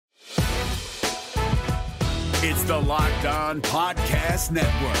It's the Locked On Podcast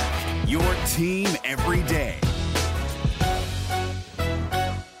Network, your team every day.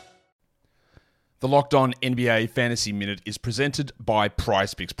 The Locked On NBA Fantasy Minute is presented by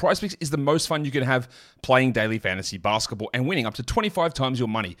PrizePicks. PrizePicks is the most fun you can have playing daily fantasy basketball and winning up to 25 times your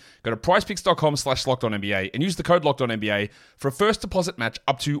money. Go to prizepicks.com/LockedOnNBA and use the code LockedOnNBA for a first deposit match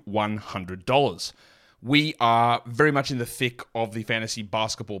up to $100. We are very much in the thick of the fantasy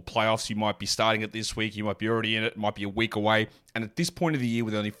basketball playoffs. You might be starting it this week. You might be already in it. It might be a week away. And at this point of the year,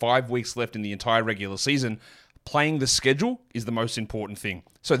 with only 5 weeks left in the entire regular season, playing the schedule is the most important thing.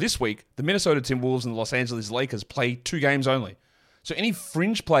 So this week, the Minnesota Timberwolves and the Los Angeles Lakers play 2 games only. So any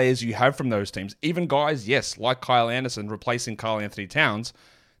fringe players you have from those teams, even guys, yes, like Kyle Anderson replacing Karl Anthony Towns,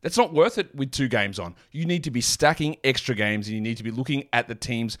 that's not worth it with 2 games on. You need to be stacking extra games, and you need to be looking at the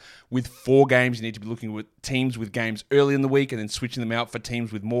teams with 4 games. You need to be looking at teams with games early in the week and then switching them out for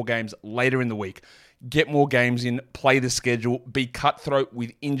teams with more games later in the week. Get more games in, play the schedule, be cutthroat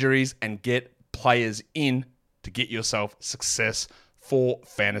with injuries, and get players in to get yourself success for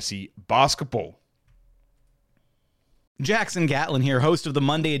fantasy basketball. Jackson Gatlin here, host of the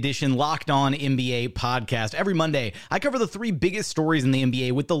Monday edition Locked On NBA podcast. Every Monday, I cover the 3 biggest stories in the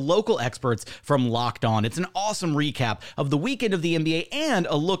NBA with the local experts from Locked On. It's an awesome recap of the weekend of the NBA and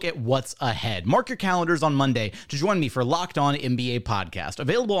a look at what's ahead. Mark your calendars on Monday to join me for Locked On NBA podcast,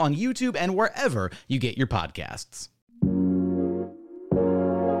 available on YouTube and wherever you get your podcasts.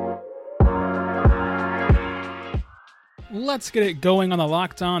 Let's get it going on the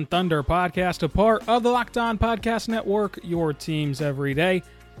Locked On Thunder podcast, a part of the Locked On Podcast Network, your teams every day.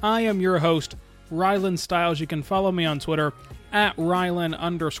 I am your host, Rylan Stiles. You can follow me on Twitter at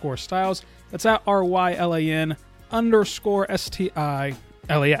Rylan_Stiles. That's at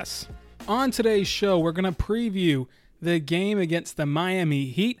RYLAN_STILES. On today's show, we're going to preview the game against the Miami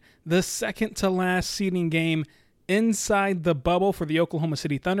Heat, the second to last seeding game inside the bubble for the Oklahoma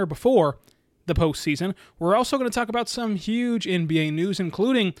City Thunder before the postseason. We're also going to talk about some huge NBA news,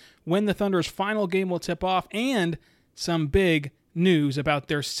 including when the Thunder's final game will tip off and some big news about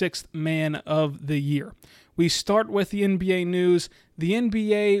their 6th man of the year. We start with the NBA news. The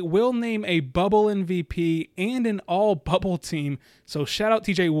NBA will name a bubble MVP and an all-bubble team. So shout out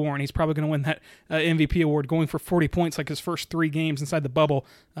TJ Warren. He's probably going to win that MVP award, going for 40 points like his first 3 games inside the bubble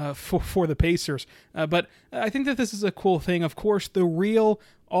for the Pacers. But I think that this is a cool thing. Of course, the real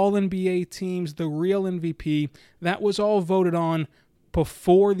All-NBA teams, the real MVP, that was all voted on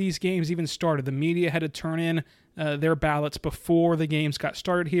before these games even started. The media had to turn in their ballots before the games got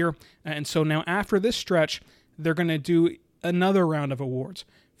started here. And so now after this stretch, they're going to do another round of awards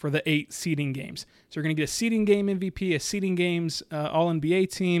for the 8 seeding games. So you're going to get a seeding game MVP, a seeding games All-NBA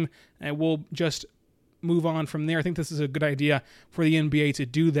team, and we'll just move on from there. I think this is a good idea for the NBA to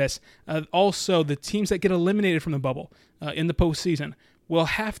do this. Also, the teams that get eliminated from the bubble in the postseason will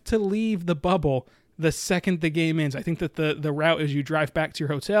have to leave the bubble the second the game ends. I think that the route is you drive back to your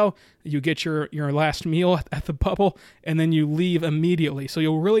hotel, you get your last meal at the bubble, and then you leave immediately. So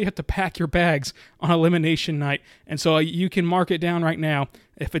you'll really have to pack your bags on elimination night. And so you can mark it down right now.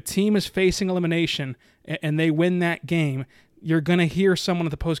 If a team is facing elimination and they win that game, you're going to hear someone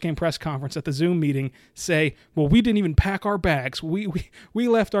at the post-game press conference at the Zoom meeting say, well, we didn't even pack our bags. We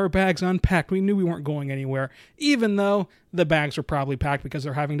left our bags unpacked. We knew we weren't going anywhere, even though the bags were probably packed because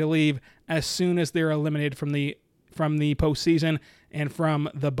they're having to leave as soon as they're eliminated from the postseason and from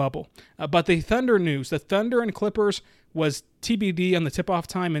the bubble. But the Thunder news, the Thunder and Clippers was TBD on the tip-off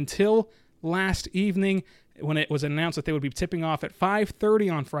time until last evening, when it was announced that they would be tipping off at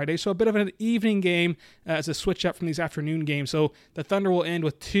 5:30 on Friday. So a bit of an evening game as a switch up from these afternoon games. So the Thunder will end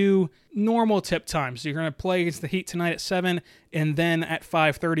with 2 normal tip times. So you're going to play against the Heat tonight at 7 and then at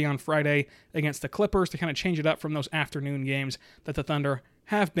 5:30 on Friday against the Clippers to kind of change it up from those afternoon games that the Thunder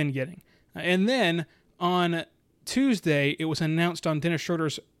have been getting. And then on Tuesday, it was announced on Dennis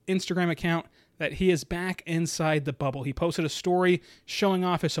Schroeder's Instagram account that he is back inside the bubble. He posted a story showing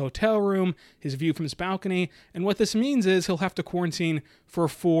off his hotel room, his view from his balcony, and what this means is he'll have to quarantine for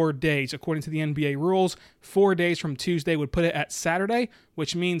 4 days. According to the NBA rules, 4 days from Tuesday would put it at Saturday,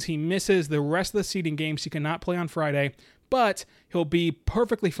 which means he misses the rest of the seeding games. He cannot play on Friday, but he'll be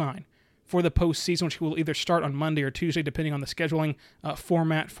perfectly fine for the postseason, which will either start on Monday or Tuesday, depending on the scheduling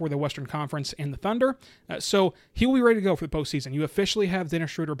format for the Western Conference and the Thunder. So he will be ready to go for the postseason. You officially have Dennis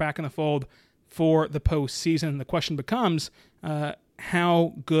Schroeder back in the fold for the postseason. The question becomes,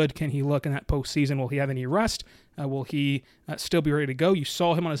 how good can he look in that postseason? Will he have any rust? Will he still be ready to go? You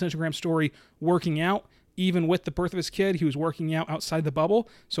saw him on his Instagram story working out even with the birth of his kid, he was working out outside the bubble.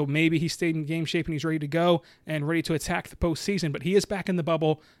 So maybe he stayed in game shape and he's ready to go and ready to attack the postseason. But he is back in the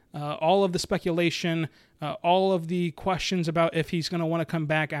bubble. All of the speculation, all of the questions about if he's going to want to come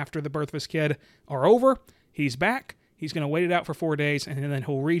back after the birth of his kid are over. He's back. He's going to wait it out for 4 days, and then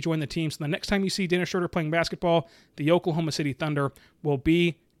he'll rejoin the team. So the next time you see Dennis Schroeder playing basketball, the Oklahoma City Thunder will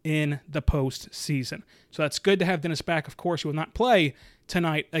be in the postseason. So that's good to have Dennis back. Of course, he will not play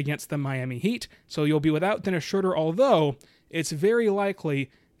tonight against the Miami Heat, so you'll be without Dennis Schroeder, although it's very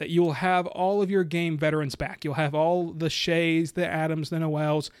likely that you will have all of your game veterans back. You'll have all the Shays, the Adams, the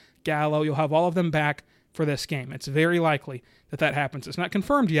Noels, Gallo. You'll have all of them back for this game. It's very likely that that happens. It's not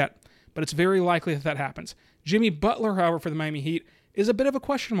confirmed yet, but it's very likely that that happens. Jimmy Butler, however, for the Miami Heat, is a bit of a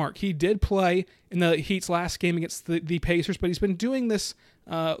question mark. He did play in the Heat's last game against the Pacers, but he's been doing this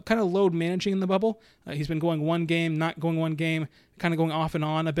kind of load managing in the bubble. He's been going one game, not going one game, kind of going off and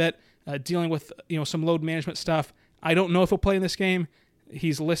on a bit, dealing with some load management stuff. I don't know if he'll play in this game.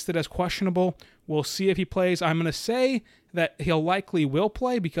 He's listed as questionable. We'll see if he plays. I'm going to say that he'll likely will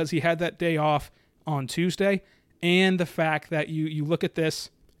play because he had that day off on Tuesday, and the fact that you look at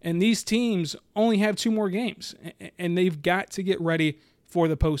this, and these teams only have 2 more games, and they've got to get ready for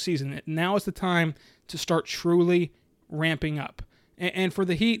the postseason. Now is the time to start truly ramping up. And for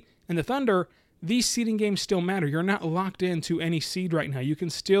the Heat and the Thunder, these seeding games still matter. You're not locked into any seed right now. You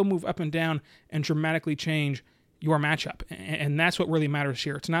can still move up and down and dramatically change your matchup. And that's what really matters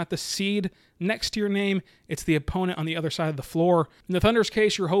here. It's not the seed next to your name. It's the opponent on the other side of the floor. In the Thunder's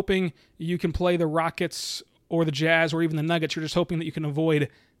case, you're hoping you can play the Rockets or the Jazz or even the Nuggets. You're just hoping that you can avoid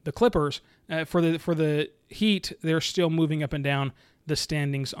the Clippers. For the Heat, they're still moving up and down the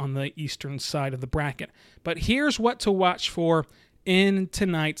standings on the eastern side of the bracket. But here's what to watch for in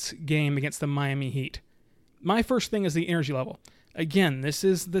tonight's game against the Miami Heat. My first thing is the energy level. Again, this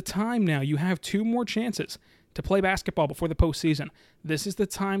is the time now. You have 2 more chances to play basketball before the postseason. This is the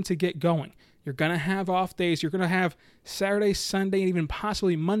time to get going. You're going to have off days. You're going to have Saturday, Sunday, and even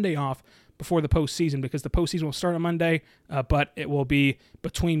possibly Monday off before the postseason, because the postseason will start on Monday, but it will be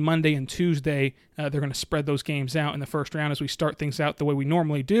between Monday and Tuesday. They're going to spread those games out in the first round as we start things out the way we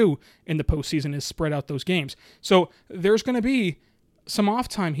normally do in the postseason, is spread out those games. So there's going to be some off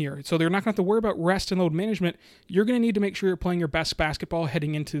time here. So they're not going to have to worry about rest and load management. You're going to need to make sure you're playing your best basketball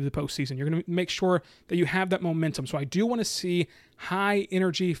heading into the postseason. You're going to make sure that you have that momentum. So I do want to see high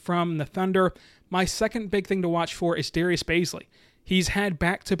energy from the Thunder. My second big thing to watch for is Darius Bazley. He's had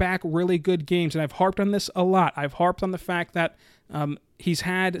back-to-back really good games, and I've harped on this a lot. I've harped on the fact that he's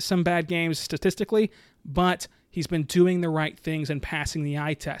had some bad games statistically, but he's been doing the right things and passing the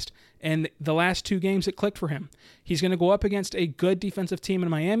eye test. And the last 2 games, it clicked for him. He's going to go up against a good defensive team in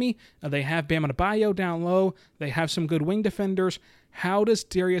Miami. They have Bam Adebayo down low. They have some good wing defenders. How does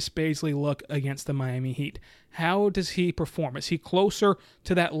Darius Bazley look against the Miami Heat? How does he perform? Is he closer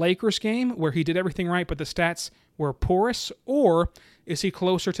to that Lakers game where he did everything right but the stats were porous, or is he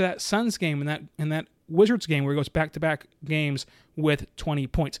closer to that Suns game in that Wizards game where he goes back-to-back games with 20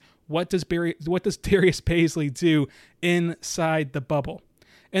 points? What does Darius Bazley do inside the bubble?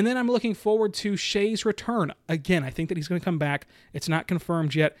 And then I'm looking forward to Shai's return. Again, I think that he's going to come back. It's not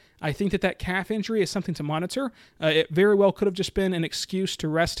confirmed yet. I think that calf injury is something to monitor. It very well could have just been an excuse to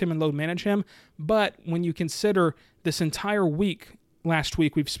rest him and load manage him. But when you consider this entire week, last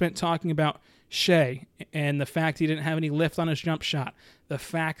week, we've spent talking about Shai and the fact he didn't have any lift on his jump shot, the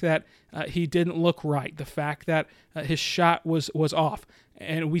fact that he didn't look right, the fact that his shot was off.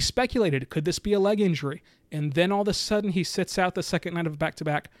 And we speculated, could this be a leg injury? And then all of a sudden he sits out the second night of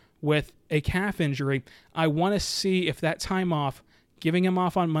back-to-back with a calf injury. I want to see if that time off, giving him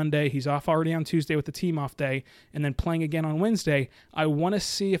off on Monday, he's off already on Tuesday with the team off day, and then playing again on Wednesday, I want to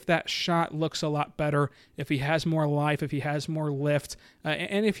see if that shot looks a lot better, if he has more life, if he has more lift,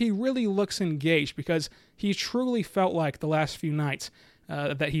 and if he really looks engaged, because he truly felt like the last few nights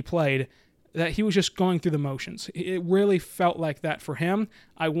that he played, that he was just going through the motions. It really felt like that for him.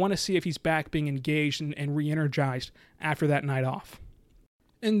 I want to see if he's back being engaged and re-energized after that night off.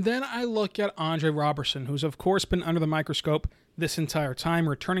 And then I look at Andre Robertson, who's of course been under the microscope this entire time,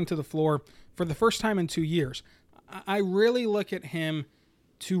 returning to the floor for the first time in 2 years. I really look at him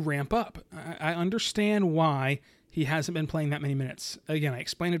to ramp up. I understand why he hasn't been playing that many minutes. Again, I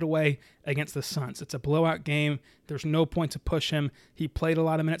explained it away against the Suns. It's a blowout game. There's no point to push him. He played a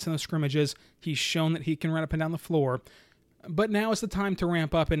lot of minutes in the scrimmages. He's shown that he can run up and down the floor. But now is the time to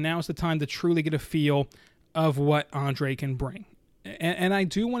ramp up, and now is the time to truly get a feel of what Andre can bring. And I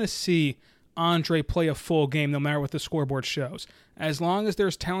do want to see Andre play a full game no matter what the scoreboard shows. As long as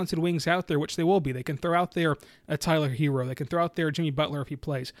there's talented wings out there, which they will be. They can throw out there a Tyler Hero. They can throw out there Jimmy Butler if he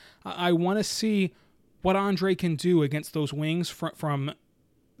plays. I want to see what Andre can do against those wings from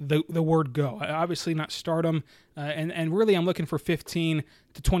the word go. Obviously not stardom, and really I'm looking for 15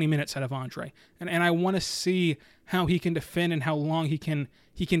 to 20 minutes out of Andre. And I want to see how he can defend and how long he can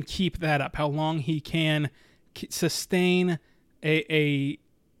keep that up, how long he can sustain an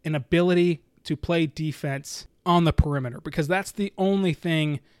ability to play defense on the perimeter, because that's the only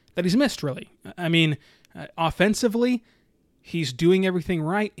thing that he's missed, really. I mean, offensively, he's doing everything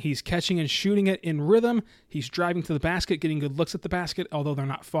right. He's catching and shooting it in rhythm. He's driving to the basket, getting good looks at the basket, although they're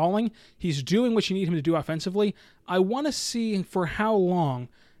not falling. He's doing what you need him to do offensively. I want to see for how long,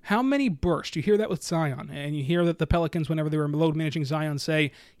 how many bursts. You hear that with Zion, and you hear that the Pelicans, whenever they were load managing Zion,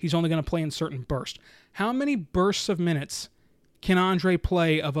 say he's only going to play in certain bursts. How many bursts of minutes can Andre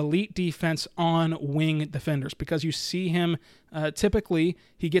play of elite defense on wing defenders? Because you see him, typically,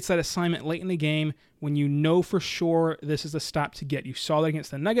 he gets that assignment late in the game when you know for sure this is the stop to get. You saw that against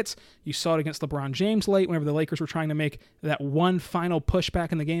the Nuggets. You saw it against LeBron James late whenever the Lakers were trying to make that one final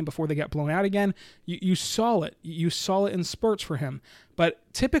pushback in the game before they got blown out again. You saw it. You saw it in spurts for him. But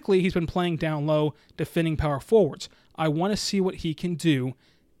typically, he's been playing down low, defending power forwards. I want to see what he can do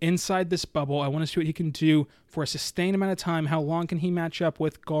inside this bubble. I want to see what he can do for a sustained amount of time. How long can he match up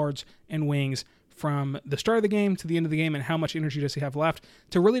with guards and wings from the start of the game to the end of the game, and how much energy does he have left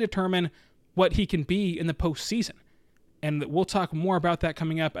to really determine what he can be in the postseason. And we'll talk more about that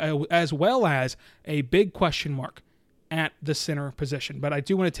coming up, as well as a big question mark at the center position. But I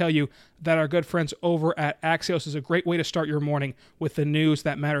do want to tell you that our good friends over at Axios is a great way to start your morning with the news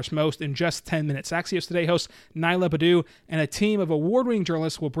that matters most in just 10 minutes. Axios Today host Nyla Badu and a team of award-winning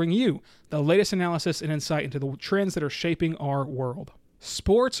journalists will bring you the latest analysis and insight into the trends that are shaping our world.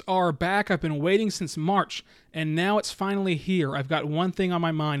 Sports are back. I've been waiting since March, and now it's finally here. I've got one thing on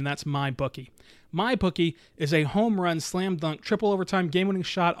my mind, and that's MyBookie. MyBookie is a home run, slam dunk, triple overtime, game-winning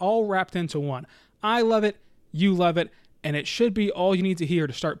shot all wrapped into one. I love it. You love it. And it should be all you need to hear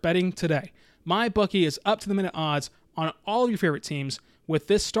to start betting today. MyBookie is up-to-the-minute odds on all of your favorite teams. With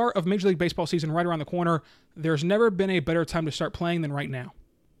this start of Major League Baseball season right around the corner, there's never been a better time to start playing than right now.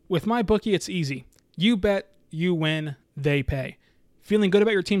 With MyBookie, it's easy. You bet, you win, they pay. Feeling good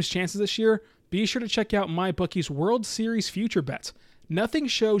about your team's chances this year? Be sure to check out MyBookie's World Series future bets. Nothing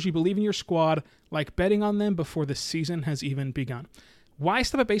shows you believe in your squad like betting on them before the season has even begun. Why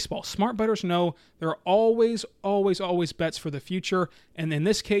stop at baseball? Smart bettors know there are always bets for the future, and in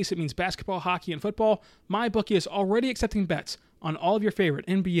this case, it means basketball, hockey, and football. MyBookie is already accepting bets on all of your favorite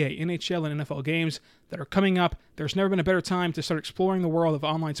NBA, NHL, and NFL games that are coming up. There's never been a better time to start exploring the world of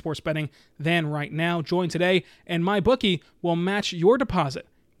online sports betting than right now. Join today, and MyBookie will match your deposit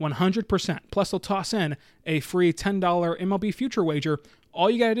 100%. Plus, they'll toss in a free $10 MLB future wager. All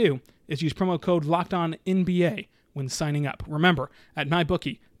you got to do is use promo code LOCKEDONNBA when signing up. Remember, at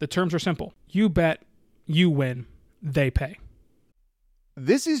MyBookie, the terms are simple. You bet, you win, they pay.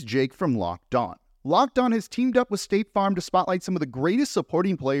 This is Jake from Locked On. Locked On has teamed up with State Farm to spotlight some of the greatest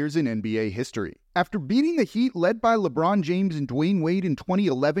supporting players in NBA history. After beating the Heat led by LeBron James and Dwayne Wade in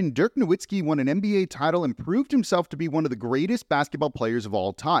 2011, Dirk Nowitzki won an NBA title and proved himself to be one of the greatest basketball players of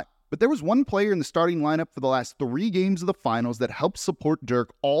all time. But there was one player in the starting lineup for the last 3 games of the finals that helped support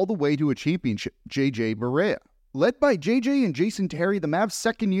Dirk all the way to a championship, JJ Barea. Led by JJ and Jason Terry, the Mavs'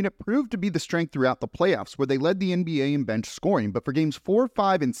 second unit proved to be the strength throughout the playoffs, where they led the NBA in bench scoring. But for games 4,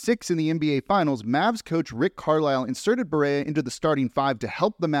 5, and 6 in the NBA Finals, Mavs coach Rick Carlisle inserted Barea into the starting 5 to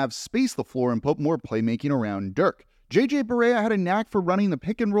help the Mavs space the floor and put more playmaking around Dirk. JJ Barea had a knack for running the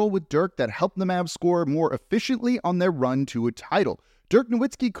pick and roll with Dirk that helped the Mavs score more efficiently on their run to a title. Dirk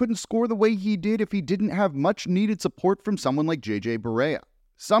Nowitzki couldn't score the way he did if he didn't have much needed support from someone like JJ Barea.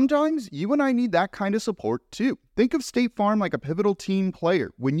 Sometimes you and I need that kind of support too. Think of State Farm like a pivotal team player.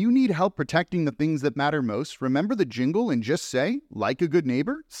 When you need help protecting the things that matter most, remember the jingle and just say, like a good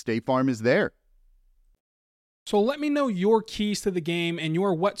neighbor, State Farm is there. So let me know your keys to the game and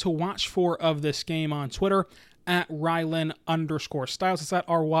your what to watch for of this game on Twitter at Rylan_Stiles. It's at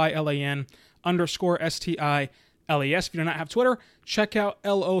RYLAN_STILES. If you do not have Twitter, check out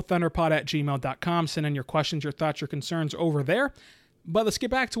lothunderpod@gmail.com. Send in your questions, your thoughts, your concerns over there. But let's get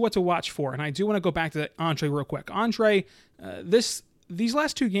back to what to watch for. And I do want to go back to Andre real quick. Andre, these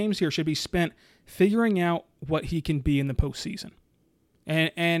last 2 games here should be spent figuring out what he can be in the postseason.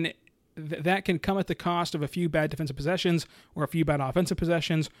 And that can come at the cost of a few bad defensive possessions or a few bad offensive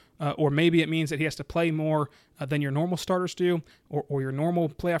possessions, or maybe it means that he has to play more than your normal starters do or your normal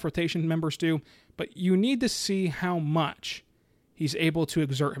playoff rotation members do. But you need to see how much he's able to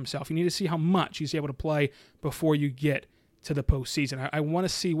exert himself. You need to see how much he's able to play before you get to the postseason. I want to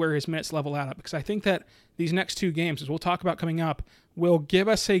see where his minutes level out, because I think that these next 2 games, as we'll talk about coming up, will give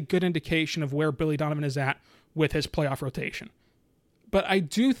us a good indication of where Billy Donovan is at with his playoff rotation. But I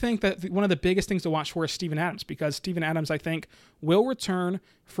do think that one of the biggest things to watch for is Steven Adams, because Steven Adams, I think, will return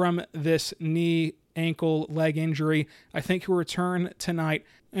from this knee, ankle, leg injury. I think he'll return tonight,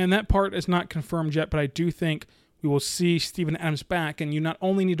 and that part is not confirmed yet, but I do think we will see Steven Adams back, and you not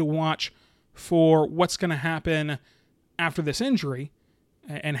only need to watch for what's going to happen after this injury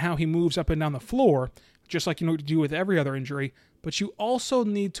and how he moves up and down the floor, just like you know what to do with every other injury, but you also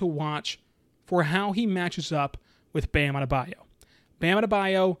need to watch for how he matches up with Bam Adebayo. Bam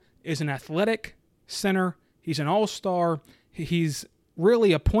Adebayo is an athletic center. He's an all-star. He's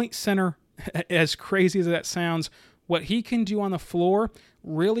really a point center, as crazy as that sounds. What he can do on the floor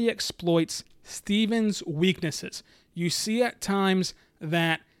really exploits Steven's weaknesses. You see at times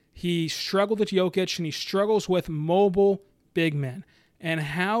that he struggled with Jokic and he struggles with mobile big men. And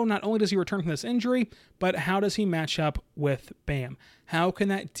how not only does he return from this injury, but how does he match up with Bam? How can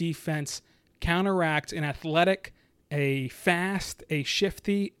that defense counteract an athletic, a fast, a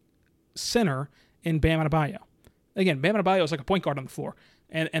shifty center in Bam Adebayo? Again, Bam Adebayo is like a point guard on the floor,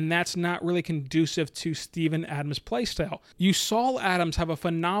 and that's not really conducive to Steven Adams' play style. You saw Adams have a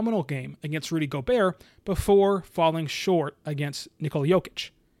phenomenal game against Rudy Gobert before falling short against Nikola Jokic.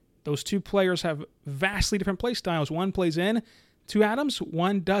 Those 2 players have vastly different play styles. One plays in to Adams,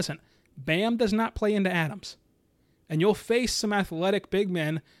 one doesn't. Bam does not play into Adams. And you'll face some athletic big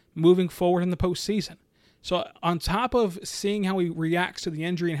men moving forward in the postseason. So on top of seeing how he reacts to the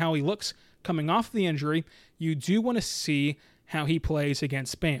injury and how he looks coming off the injury, you do want to see how he plays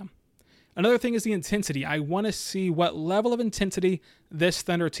against Bam. Another thing is the intensity. I want to see what level of intensity this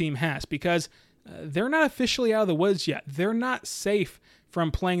Thunder team has, because they're not officially out of the woods yet. They're not safe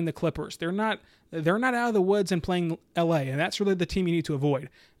from playing the Clippers. They're not out of the woods and playing LA, and that's really the team you need to avoid.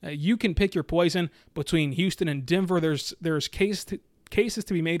 You can pick your poison between Houston and Denver. There's cases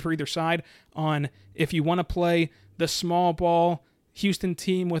to be made for either side on if you want to play the small ball Houston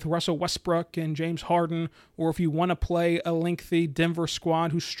team with Russell Westbrook and James Harden, or if you want to play a lengthy Denver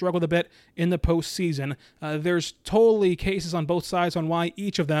squad who struggled a bit in the postseason. There's totally cases on both sides on why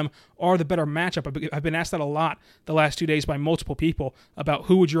each of them are the better matchup. I've been asked that a lot the last 2 days by multiple people about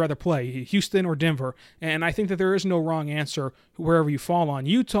who would you rather play, Houston or Denver, and I think that there is no wrong answer wherever you fall on.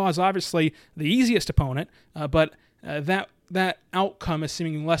 Utah is obviously the easiest opponent, but that outcome is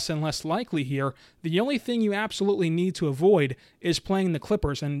seeming less and less likely here. The only thing you absolutely need to avoid is playing the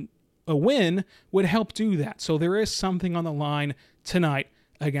Clippers, and a win would help do that. So there is something on the line tonight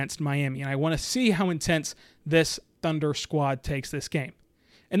against Miami, and I want to see how intense this Thunder squad takes this game.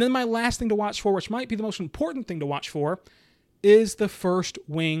 And then my last thing to watch for, which might be the most important thing to watch for, is the first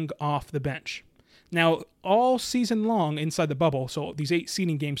wing off the bench. Now, all season long inside the bubble, so these 8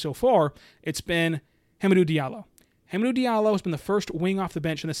 seeding games so far, it's been Hamidou Diallo. Hamidou Diallo has been the first wing off the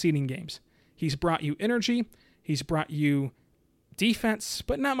bench in the seeding games. He's brought you energy, he's brought you defense,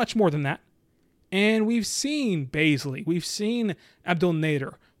 but not much more than that. And we've seen Bazley, we've seen Abdel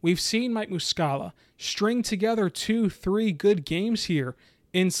Nader, we've seen Mike Muscala string together 2-3 good games here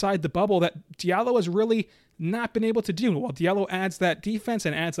inside the bubble that Diallo has really not been able to do. While Diallo adds that defense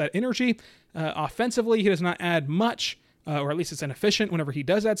and adds that energy, offensively he does not add much, or at least it's inefficient whenever he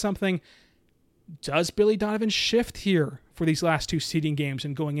does add something. Does Billy Donovan shift here for these last 2 seeding games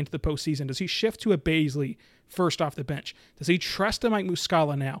and going into the postseason? Does he shift to a Bazley first off the bench? Does he trust a Mike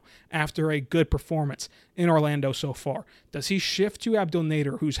Muscala now after a good performance in Orlando so far? Does he shift to Abdel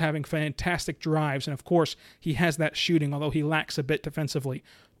Nader, who's having fantastic drives, and of course he has that shooting, although he lacks a bit defensively?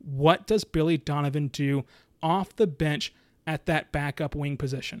 What does Billy Donovan do off the bench at that backup wing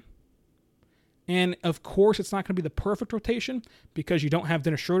position? And of course, it's not going to be the perfect rotation because you don't have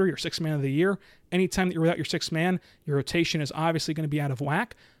Dennis Schroeder, your 6th man of the year. Anytime that you're without your 6th man, your rotation is obviously going to be out of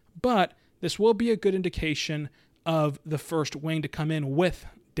whack. But this will be a good indication of the first wing to come in with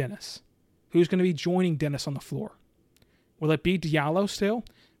Dennis. Who's going to be joining Dennis on the floor? Will it be Diallo still?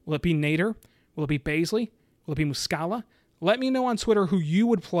 Will it be Nader? Will it be Bazley? Will it be Muscala? Let me know on Twitter who you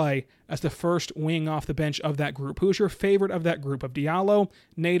would play as the first wing off the bench of that group. Who's your favorite of that group of Diallo,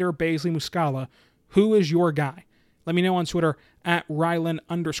 Nader, Bazley, Muscala? Who is your guy? Let me know on Twitter at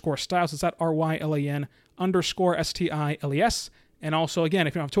Rylan_Stiles. It's at RYLAN_STILES. And also, again,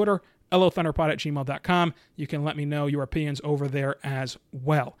 if you don't have Twitter, LOThunderPod@gmail.com. You can let me know your opinions over there as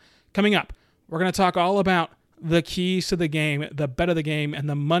well. Coming up, we're going to talk all about the keys to the game, the bet of the game, and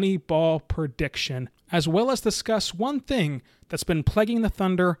the money ball prediction, as well as discuss one thing that's been plaguing the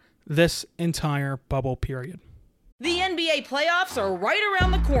Thunder this entire bubble period. The NBA playoffs are right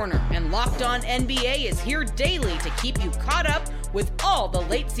around the corner, and Locked On NBA is here daily to keep you caught up with all the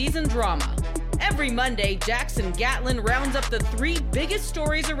late season drama. Every Monday, Jackson Gatlin rounds up the 3 biggest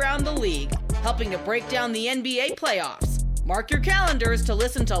stories around the league, helping to break down the NBA playoffs. Mark your calendars to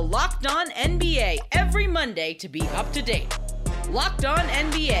listen to Locked On NBA every Monday to be up to date. Locked On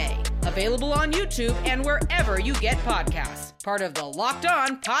NBA, available on YouTube and wherever you get podcasts. Part of the Locked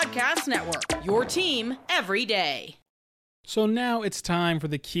On Podcast Network, your team every day. So now it's time for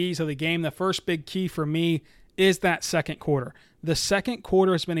the keys of the game. The first big key for me is that second quarter. The second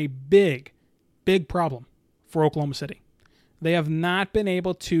quarter has been a big problem for Oklahoma City. They have not been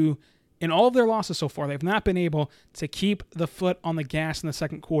able to, in all of their losses so far, they've not been able to keep the foot on the gas in the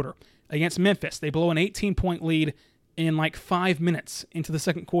second quarter. Against Memphis, they blow an 18-point lead in like 5 minutes into the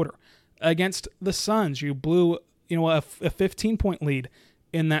second quarter. Against the Suns, you blew a 15-point lead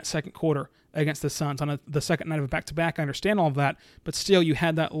in that second quarter against the Suns on the second night of a back-to-back. I understand all of that, but still you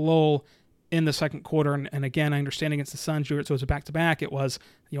had that lull in the second quarter. And again, I understand against the Suns, so it was a back-to-back. It was,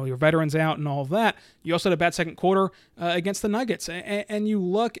 your veterans out and all of that. You also had a bad second quarter against the Nuggets. And you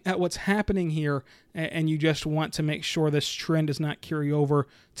look at what's happening here, and you just want to make sure this trend does not carry over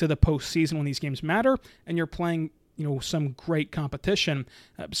to the postseason when these games matter, and you're playing some great competition.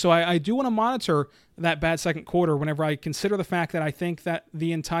 So I do want to monitor that bad second quarter whenever I consider the fact that I think that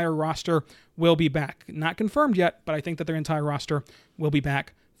the entire roster will be back. Not confirmed yet, but I think that their entire roster will be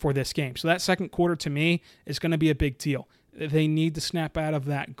back for this game. So that second quarter to me is going to be a big deal. They need to snap out of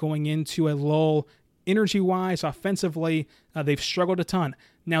that going into a lull energy-wise, offensively. They've struggled a ton.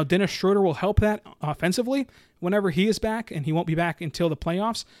 Now, Dennis Schroeder will help that offensively whenever he is back, and he won't be back until the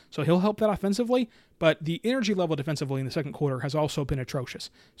playoffs, so he'll help that offensively. But the energy level defensively in the second quarter has also been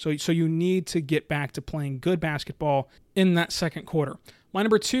atrocious. So you need to get back to playing good basketball in that second quarter. My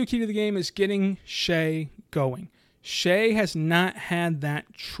number 2 key to the game is getting Shai going. Shai has not had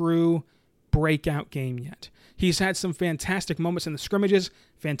that true breakout game yet. He's had some fantastic moments in the scrimmages,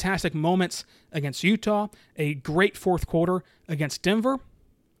 fantastic moments against Utah, a great fourth quarter against Denver,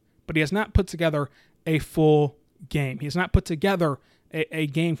 but he has not put together a full game. He has not put together a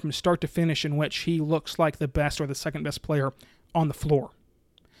game from start to finish in which he looks like the best or the second best player on the floor.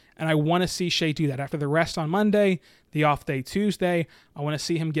 And I want to see Shai do that. After the rest on Monday, the off day Tuesday, I want to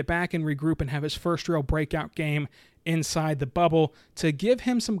see him get back and regroup and have his first real breakout game inside the bubble to give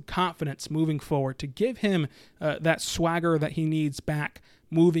him some confidence moving forward, to give him that swagger that he needs back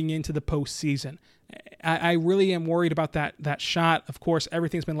moving into the postseason. I really am worried about that shot. Of course,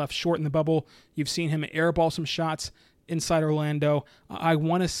 everything's been left short in the bubble. You've seen him airball some shots inside Orlando. I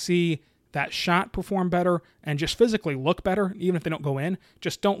want to see that shot perform better and just physically look better, even if they don't go in.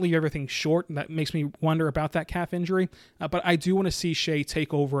 Just don't leave everything short. That makes me wonder about that calf injury. But I do want to see Shai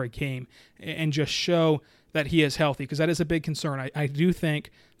take over a game and just show that he is healthy, because that is a big concern. I do think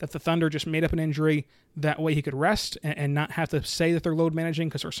that the Thunder just made up an injury. That way he could rest and not have to say that they're load managing,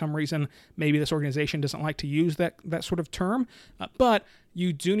 because for some reason maybe this organization doesn't like to use that sort of term. But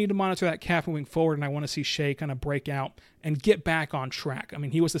you do need to monitor that calf moving forward, and I want to see Shai kind of break out and get back on track. I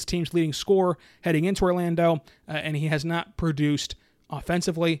mean, he was this team's leading scorer heading into Orlando, and he has not produced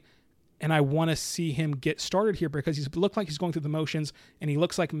offensively. And I want to see him get started here, because he's looked like he's going through the motions, and he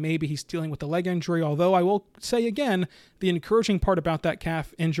looks like maybe he's dealing with the leg injury. Although I will say again, the encouraging part about that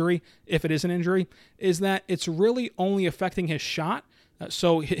calf injury, if it is an injury, is that it's really only affecting his shot.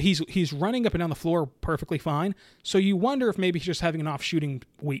 So he's running up and down the floor perfectly fine. So you wonder if maybe he's just having an off shooting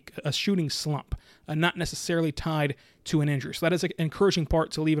week, a shooting slump, not necessarily tied to an injury. So that is an encouraging part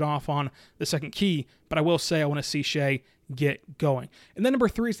to leave it off on the second key. But I will say I want to see Shai get going. And then number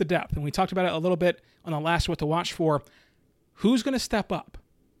 3 is the depth. And we talked about it a little bit on the last What to Watch For. Who's going to step up?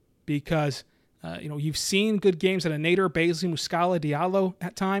 Because, you've seen good games out of Nader, Bazley, Muscala, Diallo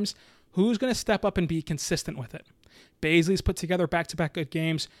at times. Who's going to step up and be consistent with it? Bazley's put together back-to-back good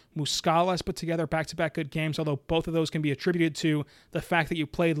games. Muscala's put together back-to-back good games, although both of those can be attributed to the fact that you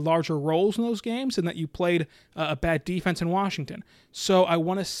played larger roles in those games and that you played a bad defense in Washington. So I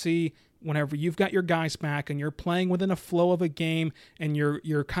want to see, whenever you've got your guys back and you're playing within a flow of a game and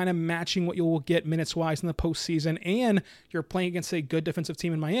you're kind of matching what you will get minutes-wise in the postseason, and you're playing against a good defensive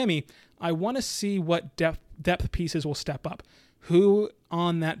team in Miami, I want to see what depth pieces will step up. Who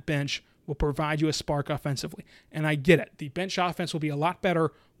on that bench will provide you a spark offensively? And I get it. The bench offense will be a lot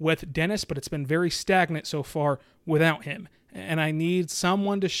better with Dennis, but it's been very stagnant so far without him. And I need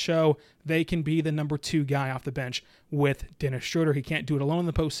someone to show they can be the number 2 guy off the bench with Dennis Schroeder. He can't do it alone in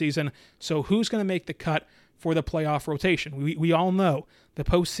the postseason. So who's going to make the cut for the playoff rotation? We all know the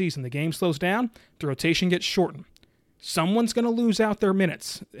postseason, the game slows down, the rotation gets shortened. Someone's going to lose out their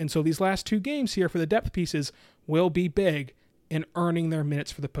minutes. And so these last 2 games here for the depth pieces will be big in earning their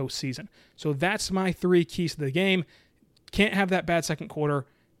minutes for the postseason. So that's my 3 keys to the game. Can't have that bad second quarter.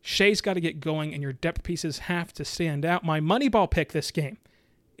 Shai's got to get going, and your depth pieces have to stand out. My Moneyball pick this game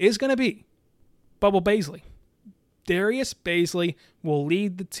is going to be Bubble Baisley. Darius Baisley will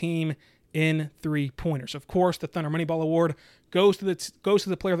lead the team in 3-pointers. Of course, the Thunder Moneyball Award goes to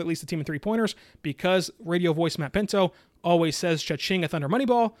the player that leads the team in 3-pointers because radio voice Matt Pinto always says cha-ching a Thunder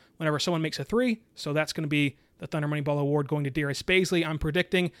Moneyball whenever someone makes a 3. So that's going to be the Thunder Moneyball Award going to Darius Baisley. I'm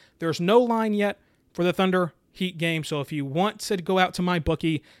predicting there's no line yet for the Thunder Heat game. So if you want to go out to my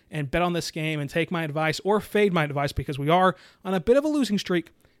bookie and bet on this game and take my advice or fade my advice because we are on a bit of a losing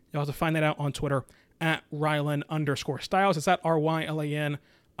streak, you'll have to find that out on Twitter at Rylan_Stiles. It's at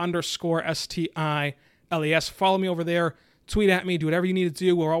RYLAN_STILES. Follow me over there. Tweet at me. Do whatever you need to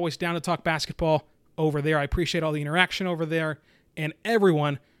do. We're always down to talk basketball over there. I appreciate all the interaction over there. And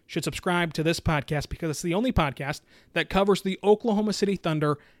everyone should subscribe to this podcast because it's the only podcast that covers the Oklahoma City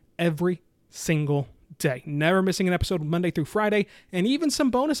Thunder every single day. Never missing an episode Monday through Friday, and even some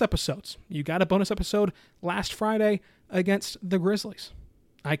bonus episodes. You got a bonus episode last Friday against the Grizzlies.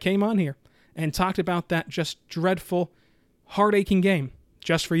 I came on here and talked about that just dreadful, heart-aching game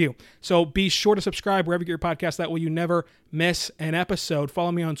just for you. So be sure to subscribe wherever you get your podcast. That way you never miss an episode.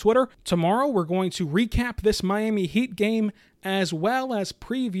 Follow me on Twitter. Tomorrow we're going to recap this Miami Heat game as well as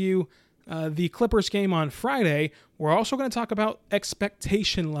preview the Clippers game on Friday. We're also going to talk about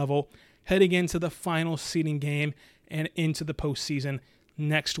expectation level heading into the final seeding game and into the postseason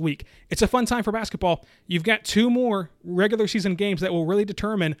next week. It's a fun time for basketball. You've got 2 more regular season games that will really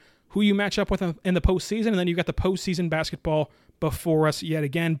determine who you match up with in the postseason, and then you've got the postseason basketball before us yet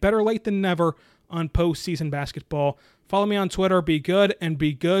again. Better late than never on postseason basketball. Follow me on Twitter. Be good and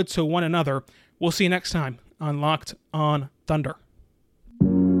be good to one another. We'll see you next time on Locked on Thunder.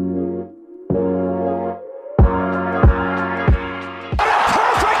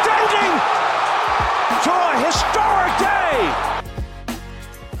 Perfect ending to a historic day.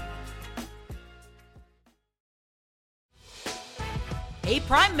 Hey,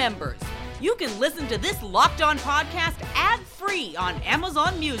 Prime members, you can listen to this Locked On podcast ad-free on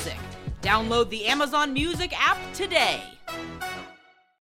Amazon Music. Download the Amazon Music app today.